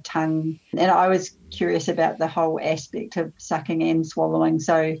and mid-tongue. And I was curious about the whole aspect of sucking and swallowing.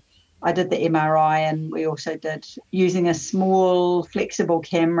 So I did the MRI and we also did, using a small flexible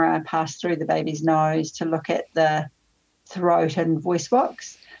camera, pass through the baby's nose to look at the throat and voice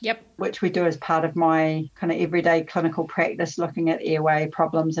box. Yep. Which we do as part of my kind of everyday clinical practice, looking at airway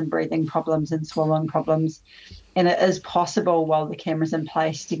problems and breathing problems and swallowing problems. And it is possible while the camera's in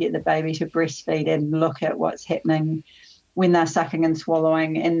place to get the baby to breastfeed and look at what's happening when they're sucking and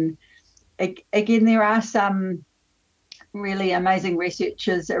swallowing. And again, there are some really amazing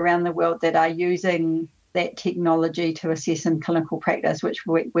researchers around the world that are using that technology to assess in clinical practice, which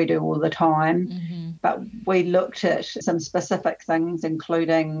we do all the time. Mm-hmm. But we looked at some specific things,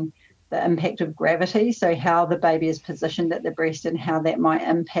 including the impact of gravity, so how the baby is positioned at the breast and how that might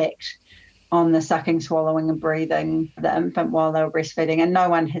impact on the sucking, swallowing and breathing the infant while they were breastfeeding. And no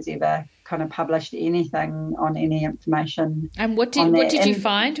one has ever kind of published anything on any information. And what did you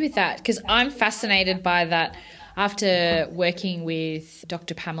find with that? Because I'm fascinated by that after working with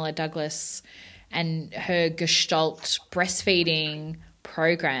Dr. Pamela Douglas and her Gestalt breastfeeding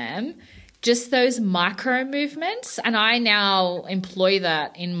program, just those micro movements. And I now employ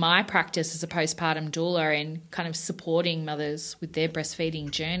that in my practice as a postpartum doula in kind of supporting mothers with their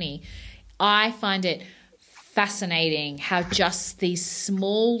breastfeeding journey. I find it fascinating how just these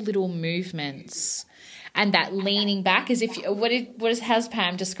small little movements and that leaning back, as if how's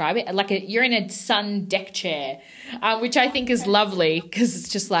Pam describe it? Like you're in a sun deck chair, which I think is lovely because it's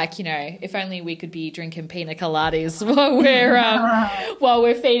just like, you know, if only we could be drinking pina coladas while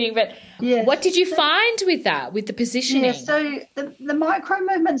we're feeding. But yes. What did you find with that, with the positioning? Yeah, so the micro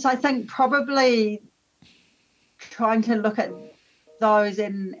movements, I think probably trying to look at those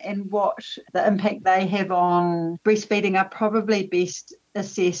and what the impact they have on breastfeeding are probably best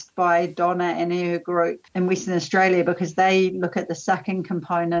assessed by Donna and her group in Western Australia, because they look at the sucking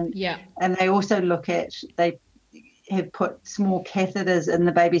component. Yeah. And they also they have put small catheters in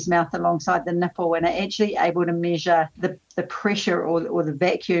the baby's mouth alongside the nipple and are actually able to measure the pressure or the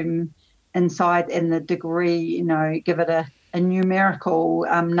vacuum inside and the degree, you know, give it a numerical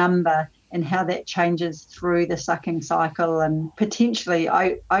number, and how that changes through the sucking cycle. And potentially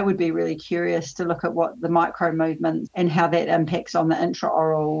I would be really curious to look at what the micro movements and how that impacts on the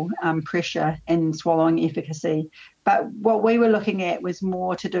intraoral pressure and swallowing efficacy. But what we were looking at was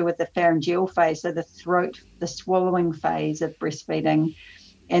more to do with the pharyngeal phase, so the throat, the swallowing phase of breastfeeding.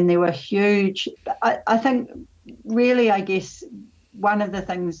 And there were huge, I think really, I guess, one of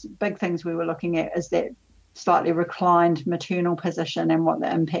the big things we were looking at is that slightly reclined maternal position and what the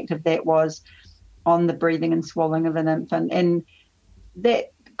impact of that was on the breathing and swallowing of an infant. And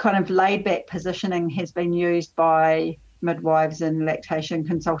that kind of laid back positioning has been used by midwives and lactation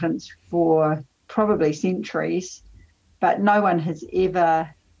consultants for probably centuries, but no one has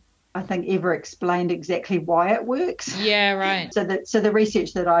ever explained exactly why it works. Yeah, right. So the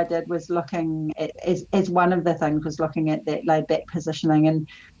research that I did was looking at, as one of the things was looking at that laid back positioning, and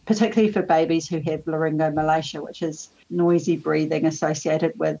particularly for babies who have laryngomalacia, which is noisy breathing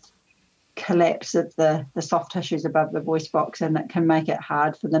associated with collapse of the soft tissues above the voice box, and it can make it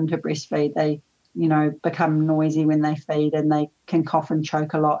hard for them to breastfeed. They, you know, become noisy when they feed and they can cough and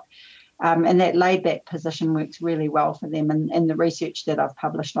choke a lot. And that laid-back position works really well for them. And the research that I've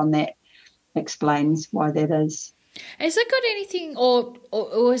published on that explains why that is. Has it got anything,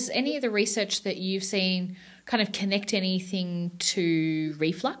 or is any of the research that you've seen kind of connect anything to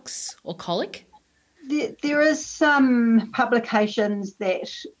reflux or colic? There is some publications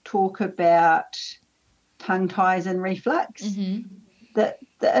that talk about tongue ties and reflux. Mm-hmm.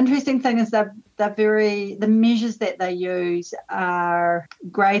 The interesting thing is the measures that they use are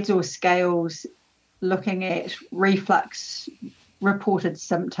grades or scales looking at reflux reported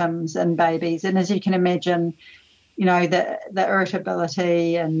symptoms in babies. And as you can imagine, you know, the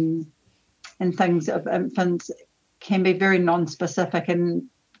irritability and things of infants can be very non-specific, and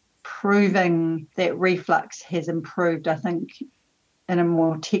proving that reflux has improved, I think, in a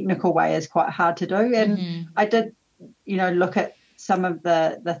more technical way is quite hard to do. And mm-hmm. I did, you know, look at some of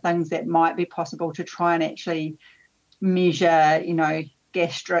the things that might be possible to try and actually measure, you know,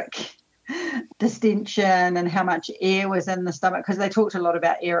 gastric distension and how much air was in the stomach, because they talked a lot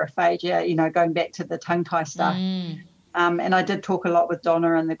about aerophagia, you know, going back to the tongue tie stuff. And I did talk a lot with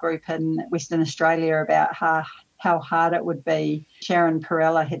Donna and the group in Western Australia about how hard it would be. Sharon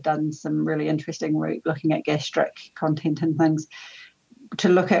Perella had done some really interesting work looking at gastric content and things to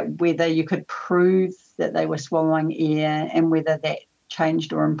look at whether you could prove that they were swallowing air and whether that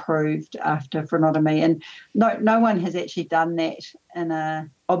changed or improved after frenotomy. And no one has actually done that in a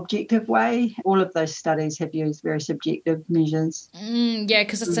objective way. All of those studies have used very subjective measures. Yeah,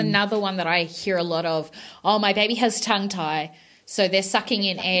 because it's another one that I hear a lot of. Oh, my baby has tongue tie, so they're sucking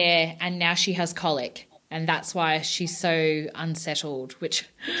in air and now she has colic. And that's why she's so unsettled, which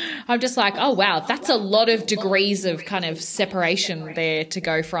I'm just like, oh, wow, that's a lot of degrees of kind of separation there to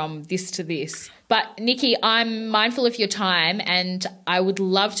go from this to this. But, Nikki, I'm mindful of your time and I would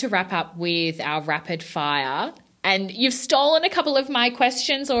love to wrap up with our rapid fire. And you've stolen a couple of my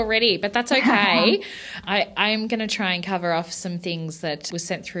questions already, but that's okay. I'm going to try and cover off some things that were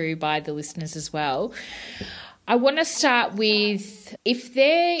sent through by the listeners as well. I want to start with, if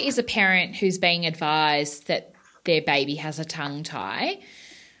there is a parent who's being advised that their baby has a tongue tie,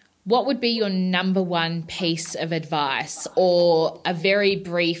 what would be your number one piece of advice, or a very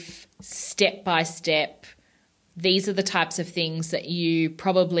brief step-by-step, these are the types of things that you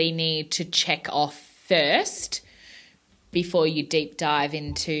probably need to check off first before you deep dive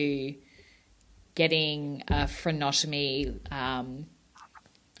into getting a frenotomy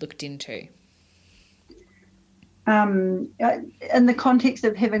looked into? In the context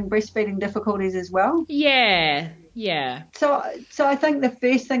of having breastfeeding difficulties as well? Yeah. So I think the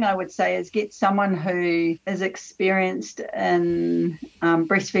first thing I would say is get someone who is experienced in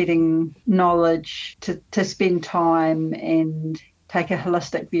breastfeeding knowledge to spend time and take a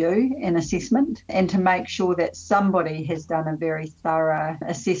holistic view and assessment, and to make sure that somebody has done a very thorough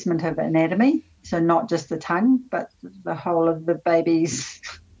assessment of anatomy. So not just the tongue, but the whole of the baby's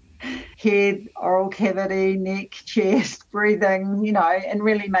head, oral cavity, neck, chest, breathing, and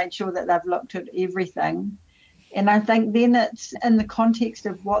really made sure that they've looked at everything. And I think then it's in the context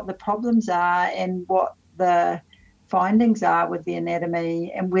of what the problems are and what the findings are with the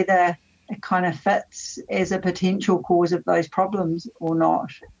anatomy, and whether it kind of fits as a potential cause of those problems or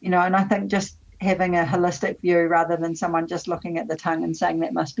not. And I think just having a holistic view rather than someone just looking at the tongue and saying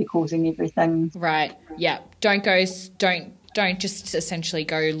that must be causing everything. Right. Yeah. Don't just essentially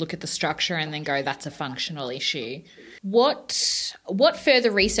go look at the structure and then go, that's a functional issue. What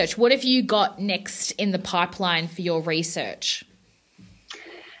further research, what have you got next in the pipeline for your research?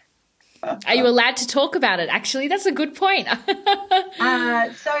 Are you allowed to talk about it? Actually, that's a good point. So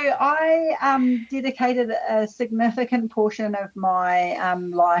I dedicated a significant portion of my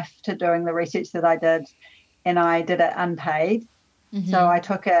life to doing the research that I did, and I did it unpaid. Mm-hmm. So I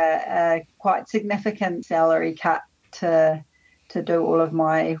took a quite significant salary cut to do all of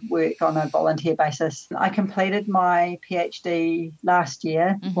my work on a volunteer basis. I completed my PhD last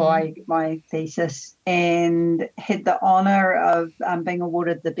year for my thesis, and had the honour of being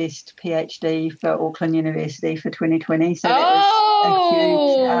awarded the best PhD for Auckland University for 2020. So that was a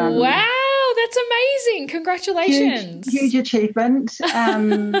huge... wow, that's amazing. Congratulations. Huge achievement.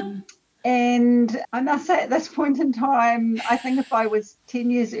 And I must say, at this point in time, I think if I was 10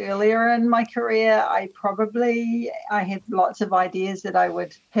 years earlier in my career, I have lots of ideas that I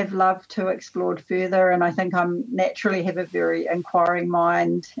would have loved to explore further. And I think I'm naturally have a very inquiring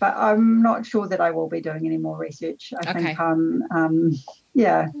mind, but I'm not sure that I will be doing any more research. I think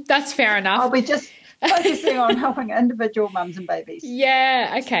That's fair enough. I'll be just focusing on helping individual mums and babies.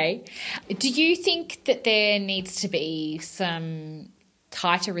 Yeah, okay. Do you think that there needs to be some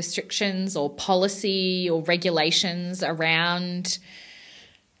tighter restrictions or policy or regulations around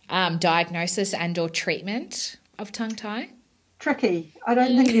diagnosis and or treatment of tongue tie? Tricky. I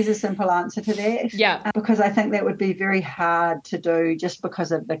don't think there's a simple answer to that. Yeah. Because I think that would be very hard to do just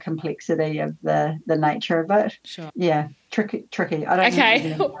because of the complexity of the nature of it. Sure. Yeah. Tricky. I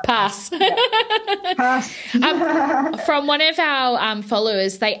don't know. Pass. Yeah. Pass. From one of our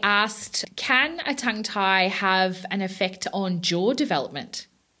followers, they asked, can a tongue tie have an effect on jaw development?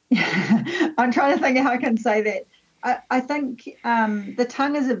 I'm trying to think how I can say that. I think the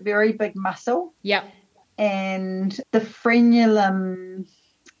tongue is a very big muscle. Yep. And the frenulum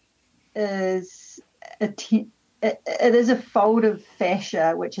is it is a fold of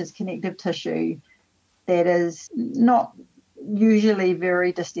fascia, which is connective tissue that is not usually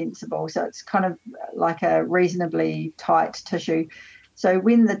very distensible. So it's kind of like a reasonably tight tissue. So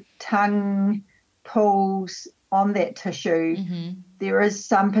when the tongue pulls on that tissue, there is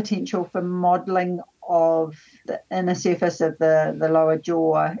some potential for modelling of the inner surface of the lower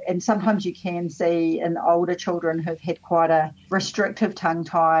jaw. And sometimes you can see in older children who've had quite a restrictive tongue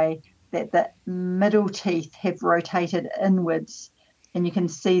tie that the middle teeth have rotated inwards, and you can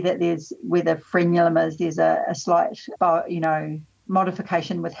see that there's where the frenulum is, there's a slight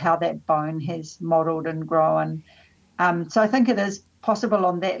modification with how that bone has modelled and grown. So I think it is possible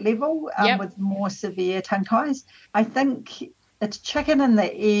on that level with more severe tongue ties. I think it's chicken and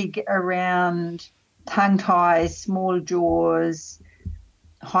the egg around tongue ties, small jaws,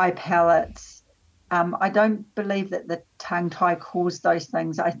 high palates. I don't believe that the tongue tie caused those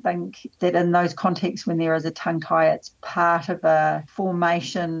things. I think that in those contexts when there is a tongue tie, it's part of a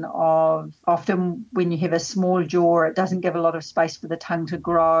formation of, often when you have a small jaw, it doesn't give a lot of space for the tongue to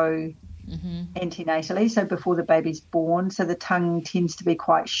grow antenatally, so before the baby's born. So the tongue tends to be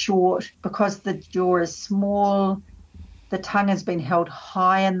quite short. Because the jaw is small, the tongue has been held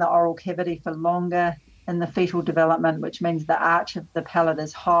high in the oral cavity for longer in the fetal development, which means the arch of the palate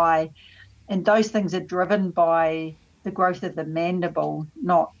is high. And those things are driven by the growth of the mandible,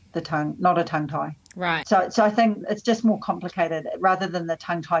 not the tongue, not a tongue tie. Right. So I think it's just more complicated rather than the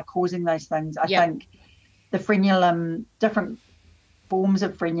tongue tie causing those things. I think the frenulum, different forms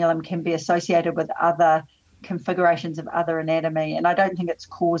of frenulum can be associated with other configurations of other anatomy, and I don't think it's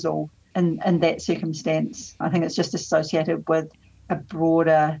causal in that circumstance. I think it's just associated with a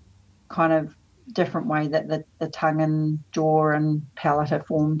broader kind of different way that the tongue and jaw and palate are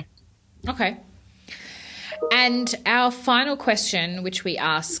formed. Okay. And our final question, which we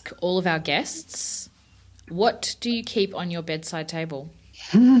ask all of our guests, what do you keep on your bedside table?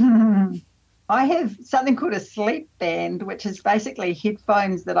 I have something called a sleep band, which is basically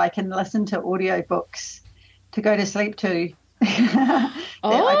headphones that I can listen to audiobooks to go to sleep to. I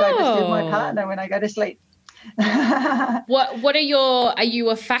don't disturb my partner when I go to sleep. What are you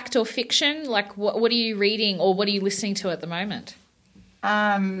a fact or fiction? Like what are you reading or what are you listening to at the moment?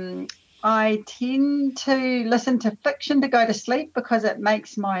 I tend to listen to fiction to go to sleep because it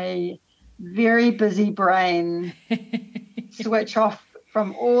makes my very busy brain switch off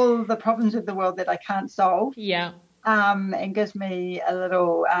from all the problems of the world that I can't solve. Yeah. And gives me a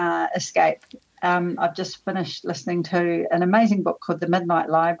little escape. I've just finished listening to an amazing book called The Midnight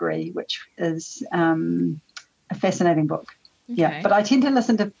Library, which is a fascinating book. Okay. Yeah, but I tend to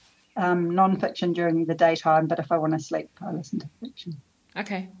listen to non-fiction during the daytime, but if I want to sleep, I listen to fiction.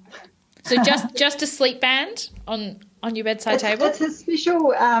 Okay. So just a sleep band on your bedside table? It's a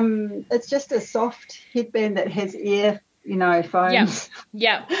special, it's just a soft headband that has phones.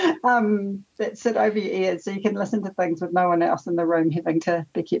 Yeah. That sit over your ears so you can listen to things with no one else in the room having to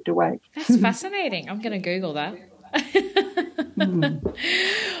be kept awake. That's fascinating. I'm going to Google that.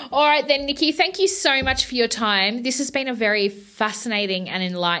 All right then, Nikki, thank you so much for your time. This has been a very fascinating and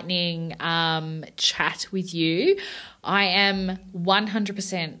enlightening chat with you. I am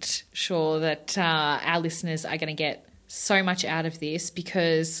 100% sure that our listeners are going to get so much out of this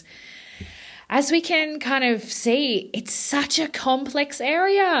because, as we can kind of see, it's such a complex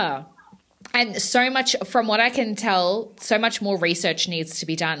area. And so much, from what I can tell, so much more research needs to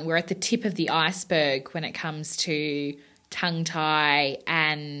be done. We're at the tip of the iceberg when it comes to tongue tie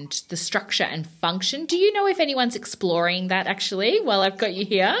and the structure and function. Do you know if anyone's exploring that actually while I've got you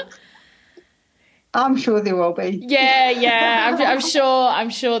here? I'm sure there will be. Yeah. I'm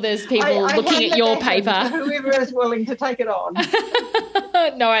sure there's people looking at your paper. Whoever is willing to take it on.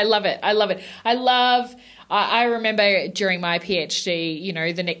 No, I love it. I remember during my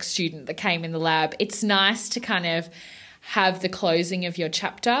PhD, the next student that came in the lab, it's nice to kind of have the closing of your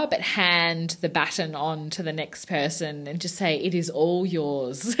chapter but hand the baton on to the next person and just say it is all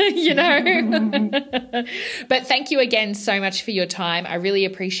yours, But thank you again so much for your time. I really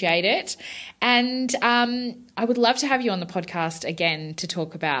appreciate it. And I would love to have you on the podcast again to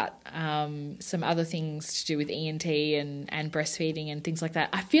talk about some other things to do with ENT and breastfeeding and things like that.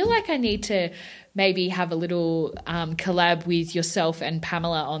 I feel like I need to maybe have a little collab with yourself and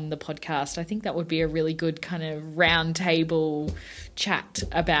Pamela on the podcast. I think that would be a really good kind of round table chat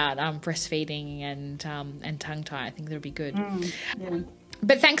about breastfeeding and tongue tie. I think that would be good. Yeah.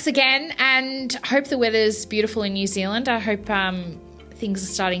 But thanks again, and hope the weather's beautiful in New Zealand. I hope things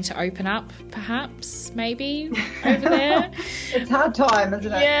are starting to open up, perhaps, maybe, over there. It's hard time,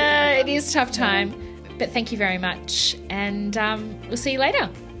 isn't it? Yeah, it is tough time. But thank you very much, and we'll see you later.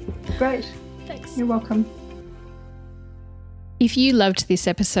 Great. Thanks. You're welcome. If you loved this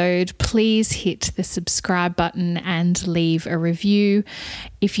episode, please hit the subscribe button and leave a review.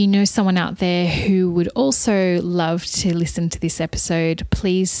 If you know someone out there who would also love to listen to this episode,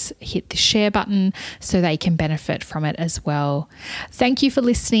 please hit the share button so they can benefit from it as well. Thank you for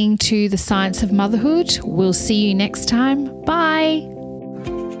listening to The Science of Motherhood. We'll see you next time. Bye.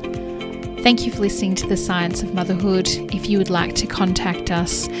 Thank you for listening to The Science of Motherhood. If you would like to contact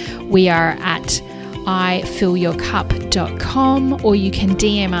us, we are at ifillyourcup.com, or you can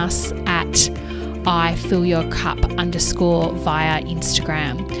DM us at ifillyourcup_ via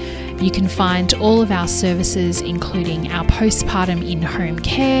Instagram. You can find all of our services, including our postpartum in-home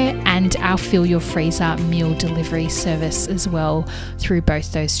care and our Fill Your Freezer meal delivery service as well, through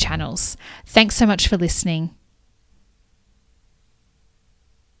both those channels. Thanks so much for listening.